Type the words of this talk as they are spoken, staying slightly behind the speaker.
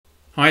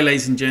Hi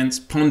ladies and gents,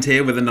 Pond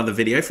here with another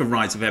video for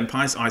Rise of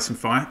Empires, Ice and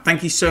Fire.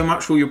 Thank you so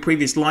much for all your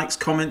previous likes,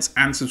 comments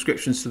and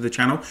subscriptions to the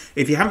channel.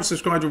 If you haven't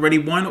subscribed already,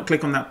 why not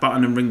click on that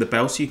button and ring the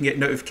bell so you can get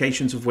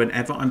notifications of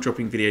whenever I'm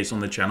dropping videos on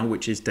the channel,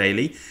 which is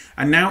daily.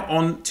 And now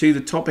on to the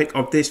topic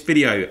of this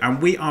video,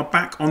 and we are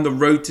back on the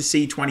road to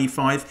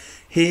C25.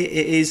 Here it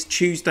is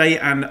Tuesday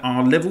and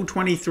our level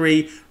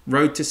 23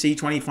 road to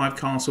C25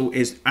 castle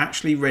is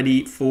actually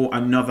ready for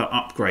another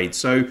upgrade.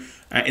 So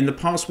in the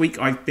past week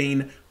I've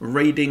been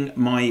raiding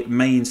my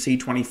main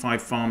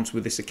C25 farms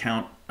with this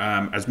account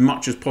as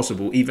much as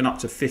possible, even up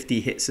to 50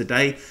 hits a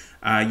day,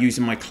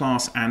 using my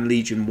class and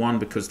Legion 1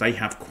 because they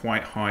have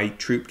quite high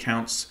troop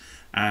counts.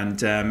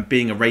 And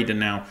being a raider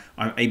now,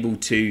 I'm able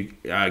to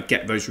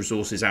get those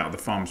resources out of the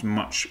farms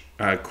much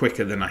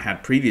quicker than I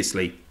had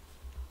previously.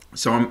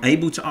 So I'm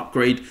able to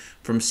upgrade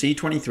from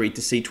C23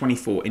 to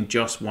C24 in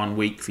just 1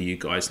 week for you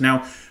guys.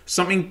 Now,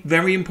 something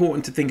very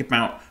important to think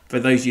about for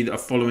those of you that are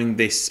following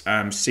this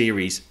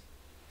series,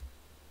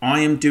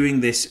 I am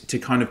doing this to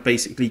kind of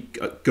basically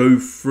go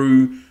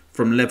through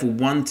from level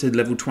 1 to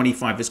level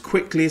 25 as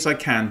quickly as I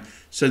can,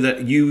 so that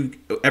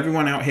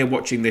everyone out here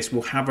watching this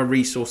will have a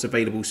resource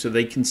available so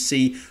they can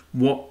see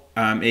what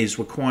is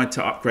required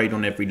to upgrade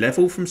on every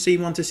level from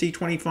C1 to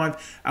C25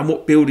 and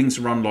what buildings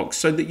are unlocked,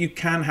 so that you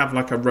can have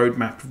like a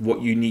roadmap of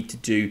what you need to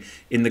do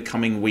in the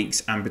coming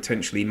weeks and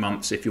potentially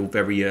months if you're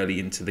very early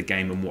into the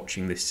game and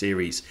watching this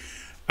series.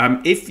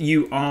 If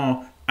you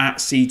are at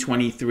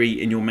C23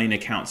 in your main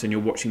accounts and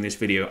you're watching this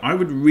video, I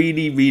would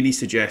really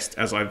suggest,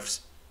 as I've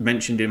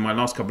mentioned in my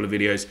last couple of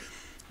videos,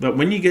 that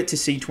when you get to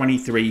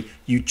C23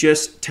 you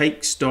just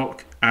take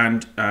stock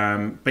and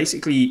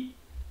basically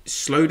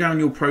slow down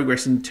your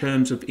progress in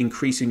terms of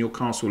increasing your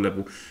castle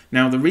level.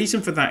 Now the reason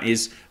for that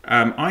is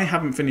I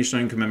haven't finished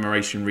zone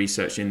commemoration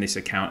research in this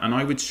account, and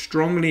I would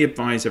strongly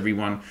advise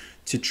everyone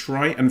to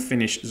try and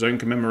finish zone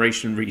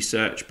commemoration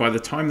research by the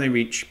time they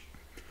reach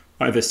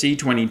either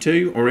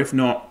C22, or if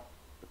not,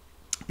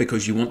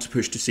 because you want to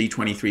push to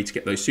C23 to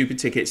get those super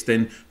tickets,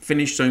 then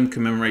finish zone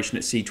commemoration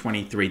at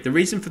C23. The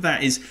reason for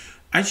that is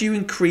as you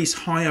increase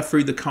higher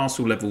through the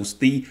castle levels,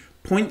 the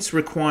points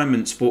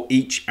requirements for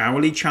each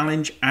hourly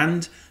challenge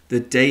and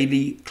the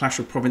daily Clash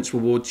of Province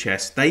reward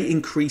chest, they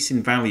increase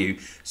in value.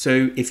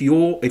 So if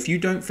you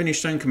don't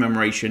finish zone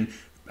commemoration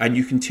and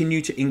you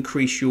continue to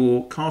increase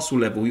your castle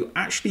level, you're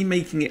actually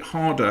making it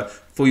harder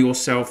for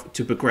yourself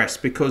to progress,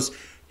 because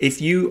if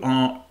you're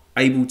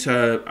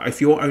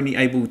only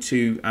able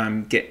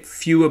to get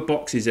fewer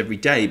boxes every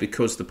day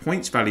because the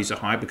points values are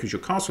higher, because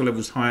your castle level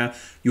is higher,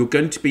 you're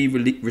going to be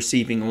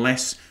receiving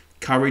less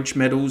courage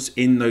medals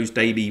in those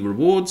daily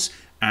rewards,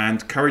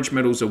 and courage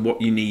medals are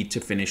what you need to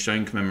finish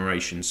zone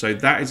commemoration. So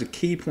that is a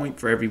key point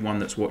for everyone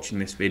that's watching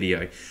this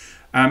video.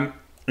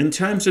 In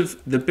terms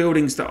of the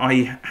buildings that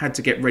I had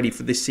to get ready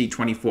for this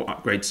C24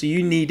 upgrade, so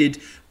you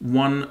needed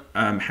one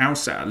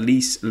house at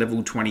least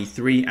level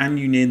 23, and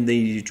you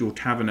needed your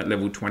tavern at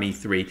level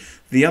 23.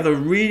 The other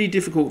really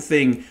difficult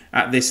thing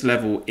at this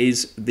level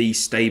is the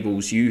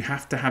stables. You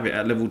have to have it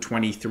at level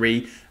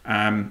 23.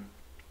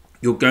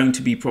 You're going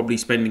to be probably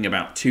spending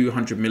about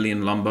 200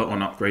 million lumber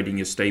on upgrading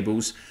your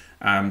stables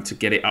to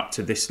get it up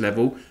to this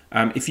level.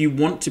 If you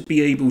want to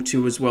be able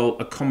to as well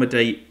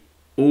accommodate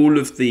all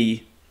of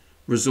the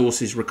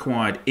resources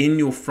required in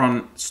your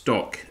front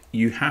stock,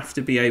 you have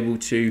to be able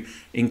to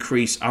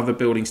increase other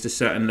buildings to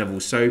certain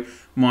levels. So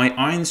my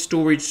iron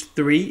storage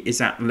 3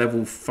 is at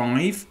level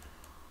 5.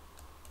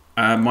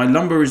 My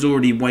lumber is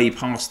already way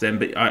past them,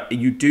 but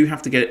you do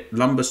have to get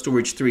lumber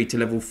storage 3 to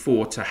level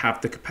 4 to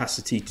have the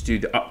capacity to do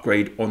the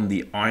upgrade on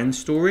the iron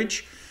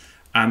storage.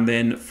 And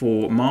then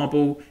for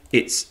marble,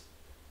 it's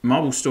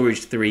marble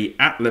storage 3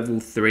 at level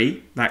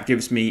 3. That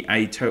gives me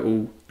a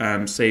total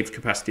saved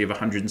capacity of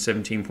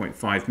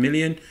 117.5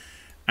 million.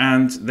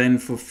 And then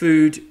for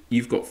food,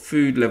 you've got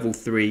food level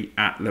 3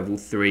 at level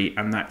 3,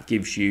 and that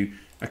gives you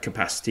a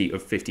capacity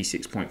of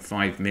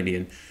 56.5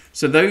 million.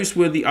 So those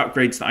were the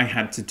upgrades that I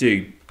had to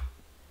do.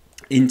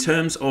 In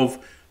terms of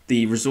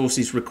the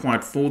resources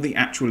required for the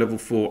actual level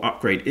 4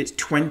 upgrade, it's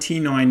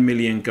 29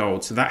 million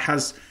gold. So that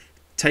has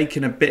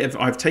taken a bit of,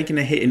 I've taken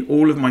a hit in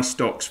all of my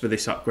stocks for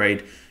this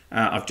upgrade.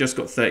 I've just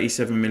got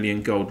 37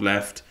 million gold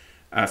left,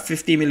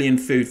 50 million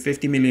food,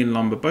 50 million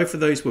lumber. Both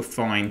of those were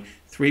fine.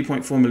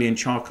 3.4 million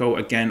charcoal.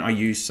 Again, I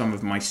used some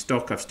of my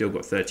stock. I've still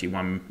got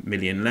 31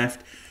 million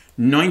left.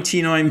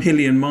 99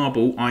 million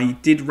marble. I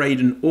did raid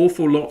an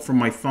awful lot from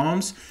my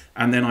farms,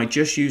 and then I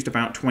just used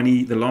about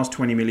the last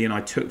 20 million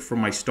I took from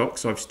my stock.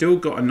 So I've still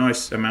got a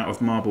nice amount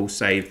of marble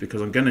saved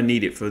because I'm going to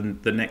need it for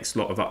the next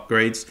lot of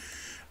upgrades.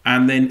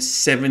 And then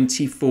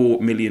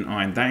 74 million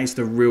iron. That is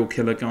the real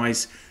killer,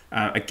 guys.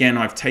 Again,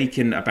 I've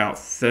taken about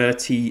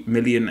 30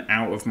 million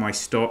out of my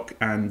stock,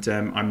 and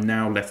I'm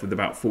now left with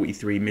about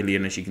 43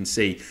 million, as you can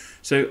see.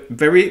 So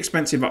very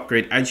expensive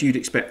upgrade, as you'd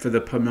expect for the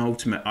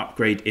penultimate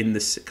upgrade in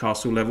the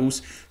castle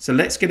levels. So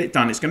let's get it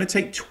done. It's going to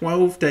take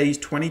 12 days,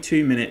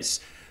 22 minutes,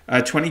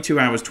 22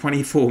 hours,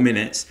 24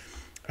 minutes.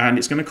 and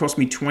it's going to cost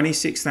me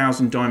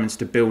 26,000 diamonds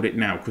to build it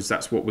now, because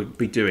that's what we'll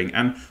be doing.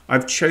 And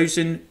I've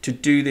chosen to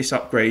do this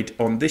upgrade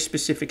on this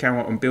specific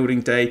hour on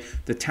building day,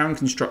 the town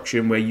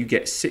construction, where you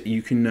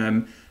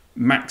can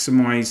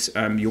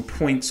maximize your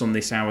points on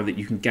this hour that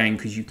you can gain,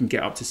 because you can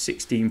get up to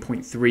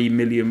 16.3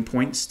 million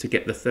points to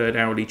get the third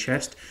hourly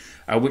chest,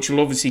 which will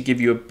obviously give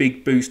you a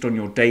big boost on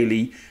your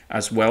daily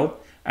as well.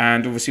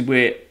 And obviously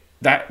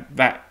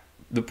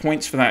the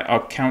points for that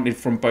are counted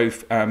from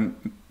both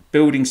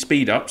building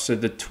speed up, so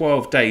the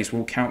 12 days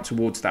will count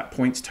towards that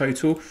points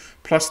total,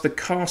 plus the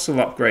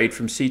castle upgrade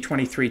from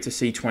C23 to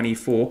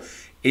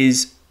C24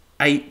 is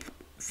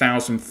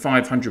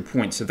 8,500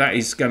 points. So that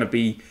is going to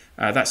be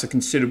that's a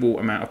considerable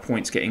amount of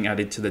points getting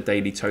added to the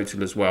daily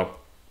total as well.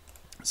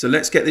 So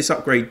let's get this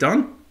upgrade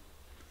done.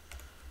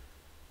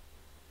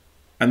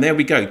 And there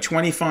we go,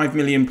 25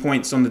 million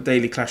points on the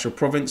daily Clash of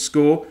Province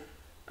score,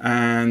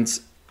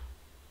 and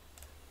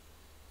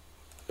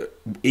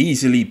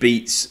easily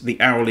beats the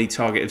hourly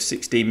target of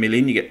 16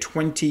 million. You get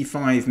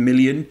 25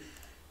 million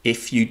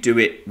if you do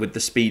it with the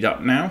speed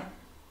up now.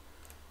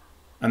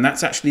 And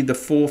that's actually the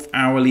 4th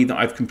hourly that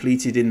I've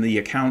completed in the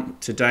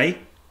account today,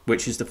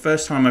 which is the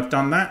first time I've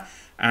done that.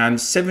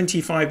 And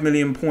 75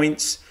 million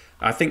points,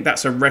 I think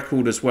that's a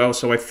record as well.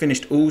 So I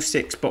finished all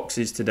 6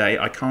 boxes today.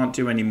 I can't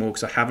do any more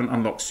because I haven't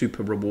unlocked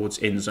super rewards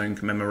in Zone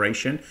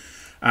Commemoration.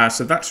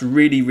 So that's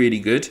really, really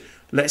good.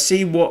 Let's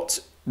see what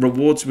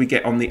rewards we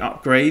get on the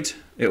upgrade.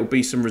 It'll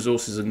be some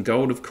resources and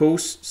gold, of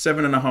course.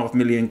 7.5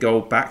 million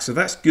gold back. So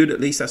that's good.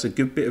 At least that's a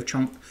good bit of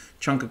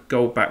chunk of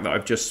gold back that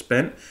I've just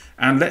spent.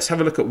 And let's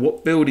have a look at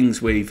what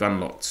buildings we've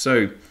unlocked.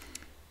 So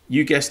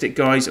you guessed it,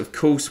 guys. Of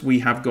course, we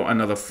have got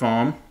another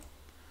farm.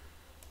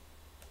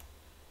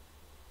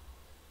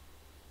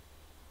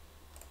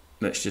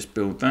 Let's just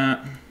build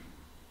that.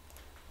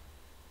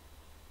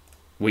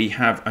 We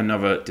have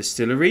another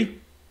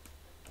distillery.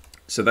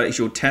 So that is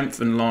your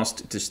 10th and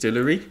last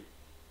distillery.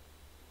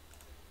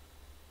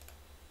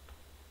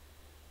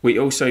 We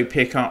also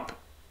pick up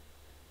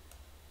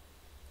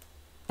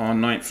our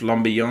 9th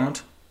lumber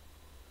yard.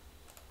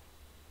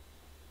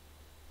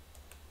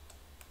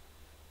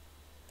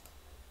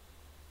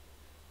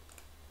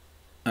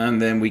 And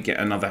then we get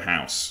another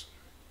house.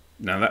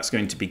 Now that's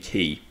going to be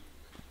key.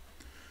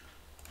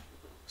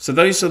 So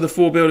those are the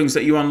 4 buildings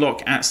that you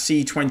unlock at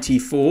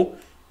C24.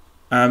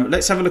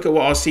 Let's have a look at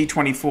what our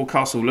C24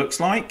 castle looks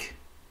like.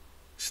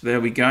 So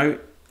there we go.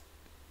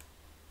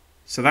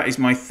 So that is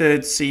my 3rd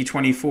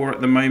C24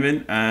 at the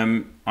moment.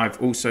 I've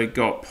also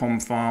got Pom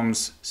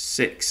Farms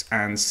 6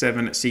 and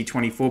 7 at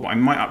C24, but I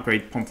might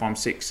upgrade Pom Farm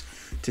 6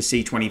 to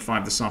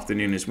C25 this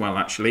afternoon as well,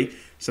 actually.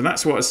 So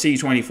that's what a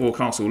C24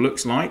 castle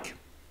looks like.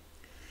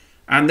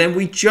 And then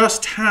we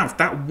just have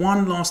that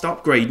one last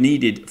upgrade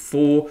needed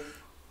for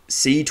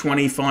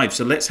C25.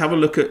 So let's have a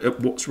look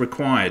at what's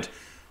required.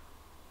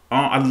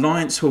 Our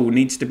Alliance Hall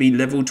needs to be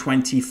level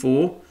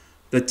 24.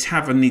 The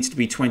Tavern needs to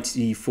be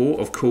 24,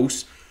 of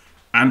course.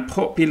 And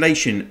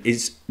population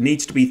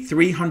needs to be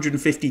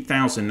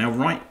 350,000. Now,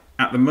 right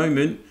at the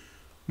moment,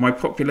 my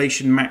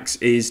population max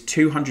is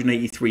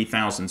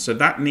 283,000. So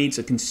that needs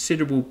a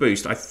considerable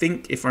boost. I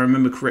think, if I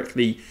remember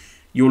correctly,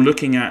 you're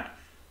looking at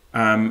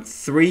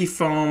 3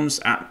 farms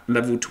at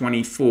level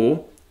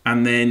 24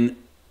 and then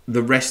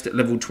the rest at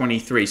level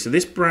 23. So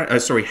this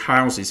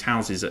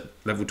houses at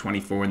level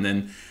 24, and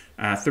then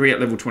 3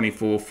 at level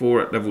 24,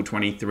 4 at level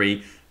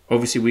 23.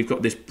 Obviously, we've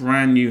got this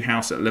brand new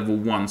house at level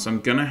 1, so I'm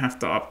going to have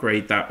to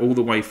upgrade that all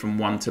the way from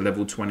 1 to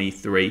level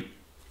 23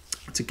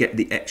 to get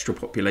the extra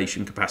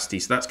population capacity.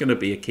 So that's going to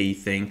be a key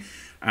thing.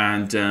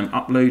 And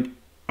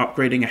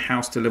upgrading a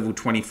house to level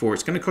 24,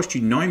 it's going to cost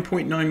you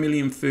 9.9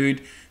 million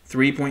food,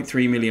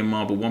 3.3 million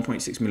marble,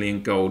 1.6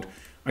 million gold.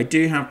 I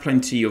do have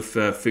plenty of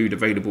food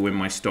available in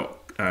my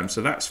stock,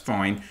 so that's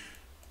fine.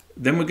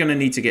 Then we're going to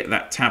need to get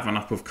that tavern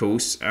up, of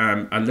course.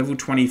 A level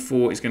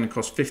 24 is going to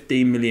cost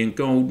 15 million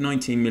gold,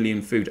 19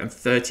 million food, and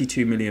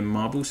 32 million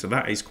marble. So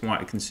that is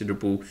quite a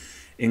considerable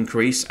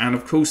increase. And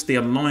of course, the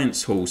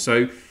Alliance Hall.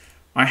 So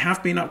I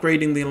have been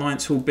upgrading the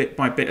Alliance Hall bit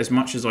by bit as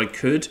much as I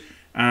could.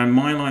 And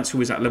my Alliance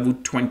Hall is at level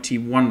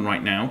 21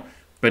 right now.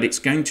 But it's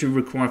going to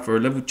require for a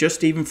level,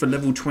 just even for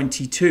level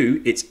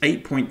 22, it's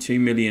 8.2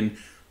 million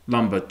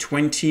lumber,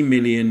 20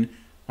 million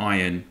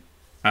iron.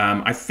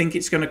 I think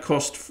it's going to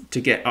cost to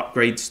get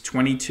upgrades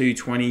 22,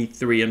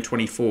 23 and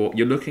 24.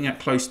 You're looking at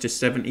close to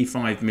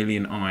 75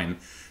 million iron.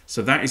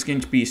 So that is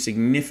going to be a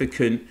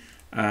significant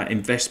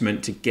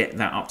investment to get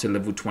that up to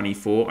level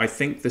 24. I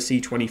think the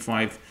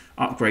C25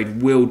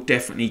 upgrade will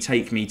definitely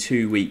take me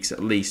 2 weeks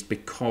at least,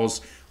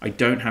 because I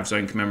don't have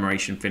Zone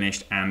Commemoration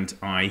finished and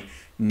I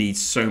need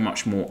so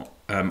much more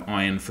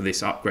iron for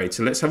this upgrade.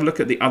 So let's have a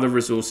look at the other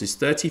resources.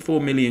 34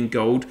 million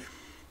gold,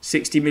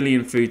 60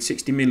 million food,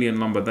 60 million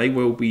lumber, they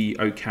will be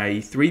okay.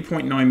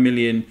 3.9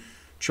 million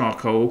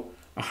charcoal,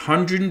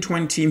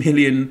 120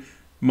 million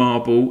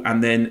marble,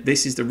 and then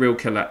this is the real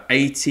killer,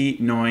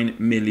 89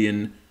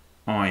 million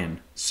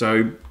iron.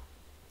 So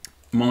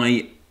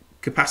my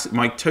capacity,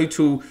 my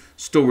total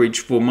storage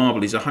for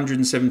marble is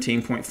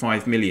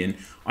 117.5 million.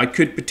 I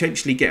could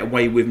potentially get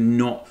away with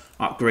not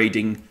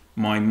upgrading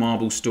my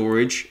marble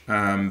storage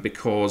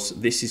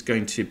because this is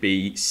going to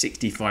be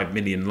 65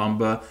 million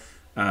lumber,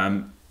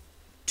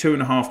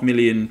 2.5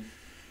 million.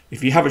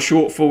 If you have a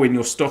shortfall in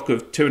your stock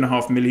of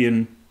 2.5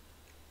 million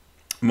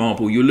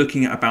marble, you're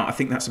looking at about, I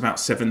think that's about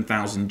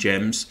 7,000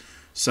 gems.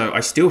 So I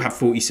still have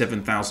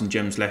 47,000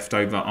 gems left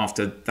over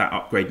after that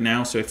upgrade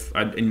now. So if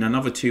in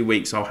another 2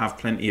 weeks I'll have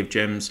plenty of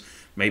gems,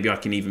 maybe I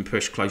can even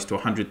push close to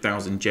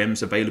 100,000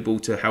 gems available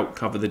to help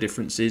cover the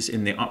differences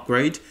in the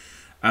upgrade.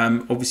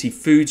 Obviously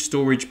food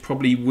storage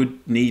probably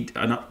would need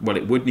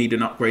it would need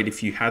an upgrade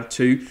if you had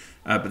to,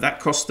 but that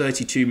costs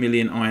 32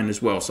 million iron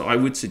as well. So I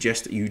would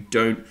suggest that you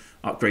don't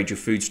upgrade your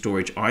food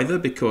storage either,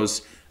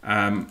 because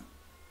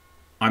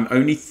I'm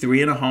only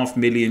 3.5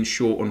 million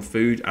short on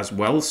food as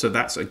well. So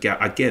that's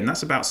again,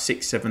 that's about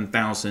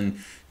 7,000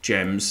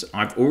 gems.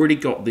 I've already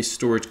got this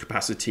storage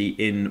capacity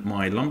in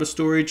my lumber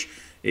storage.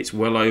 It's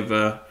well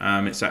over,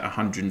 it's at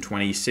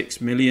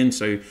 126 million.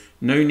 So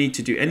no need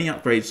to do any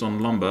upgrades on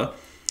lumber,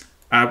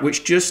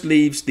 which just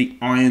leaves the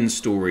iron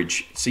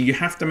storage. So you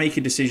have to make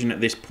a decision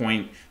at this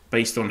point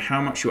based on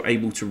how much you're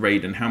able to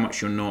raid and how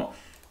much you're not.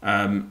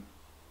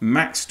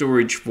 Max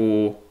storage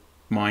for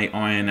my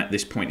iron at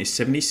this point is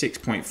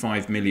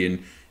 76.5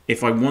 million.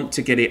 If I want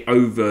to get it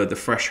over the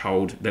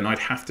threshold, then I'd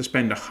have to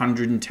spend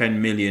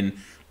 110 million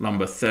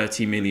lumber,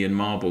 30 million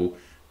marble,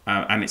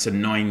 and it's a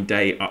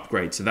 9-day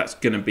upgrade. So that's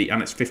going to be,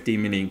 and it's 15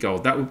 million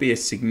gold. That would be a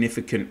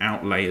significant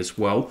outlay as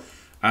well.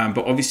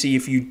 But obviously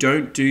if you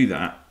don't do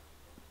that,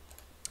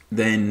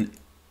 then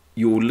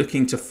you're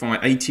looking to find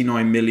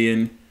 89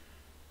 million.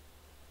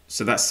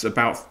 So that's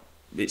about,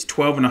 it's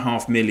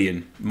 12.5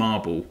 million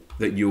marble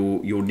that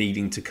you're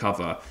needing to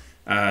cover.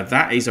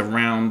 That is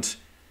around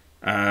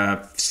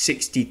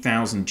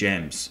 60,000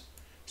 gems.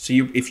 So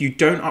if you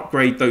don't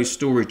upgrade those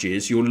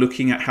storages, you're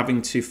looking at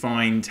having to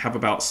have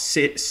about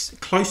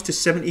close to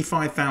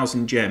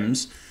 75,000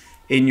 gems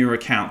in your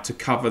account to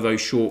cover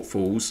those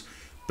shortfalls.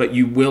 But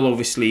you will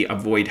obviously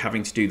avoid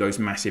having to do those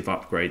massive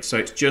upgrades. So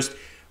it's just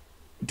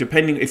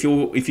depending, if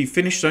you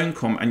finish Zone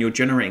Com and you're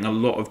generating a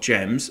lot of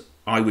gems,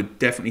 I would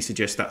definitely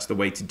suggest that's the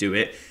way to do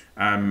it,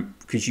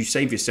 because you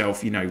save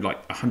yourself,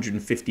 like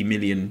 150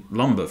 million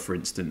lumber, for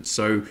instance.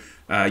 So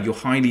you're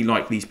highly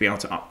likely to be able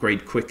to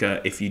upgrade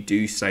quicker if you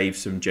do save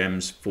some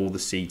gems for the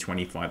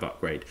C25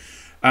 upgrade.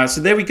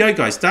 So there we go,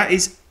 guys. That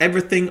is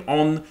everything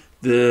on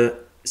the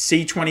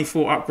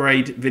C24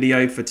 upgrade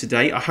video for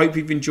today. I hope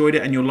you've enjoyed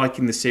it and you're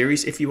liking the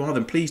series. If you are,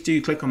 then please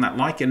do click on that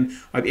like, and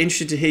I'm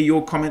interested to hear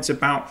your comments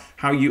about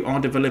how you are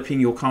developing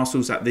your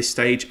castles at this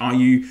stage. Are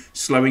you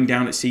slowing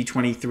down at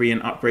C23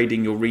 and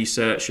upgrading your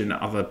research and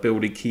other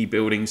key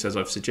buildings as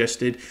I've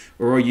suggested,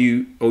 or are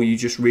you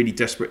just really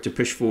desperate to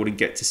push forward and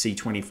get to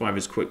C25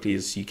 as quickly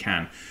as you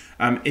can?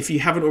 If you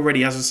haven't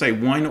already, as I say,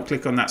 why not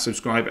click on that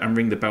subscribe and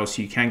ring the bell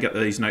so you can get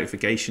those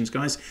notifications,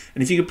 guys.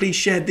 And if you could please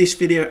share this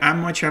video and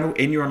my channel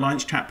in your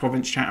Alliance chat,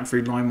 Province chat, and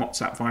through Line,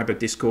 WhatsApp, Viber,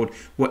 Discord,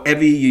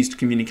 whatever you use to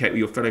communicate with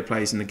your fellow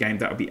players in the game,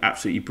 that would be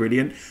absolutely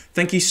brilliant.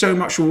 Thank you so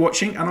much for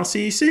watching, and I'll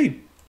see you soon.